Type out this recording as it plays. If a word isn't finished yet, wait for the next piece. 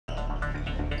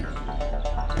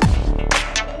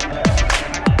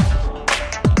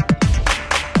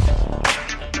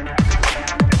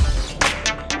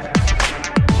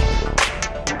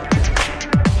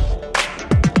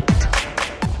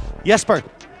Jesper,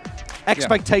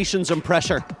 expectations and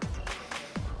pressure.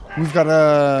 We've got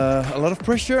a lot of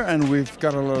pressure and we've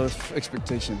got a lot of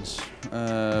expectations,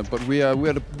 but we are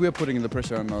putting the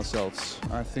pressure on ourselves.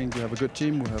 I think we have a good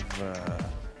team. We have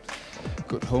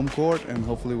good home court, and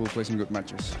hopefully we'll play some good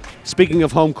matches. Speaking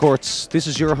of home courts, this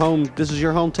is your home. This is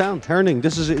your hometown, Herning.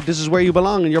 This is where you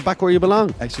belong, and you're back where you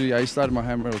belong. Actually, I started my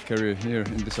handball career here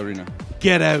in this arena.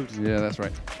 Get out! Yeah, that's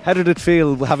right. How did it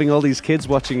feel having all these kids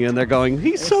watching you, and they're going,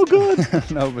 "He's so good"?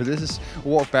 No, but this is a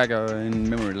walk back in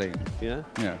memory lane. Yeah.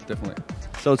 Yeah, definitely.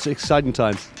 So it's exciting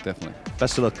times. Definitely.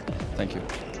 Best of luck. Thank you.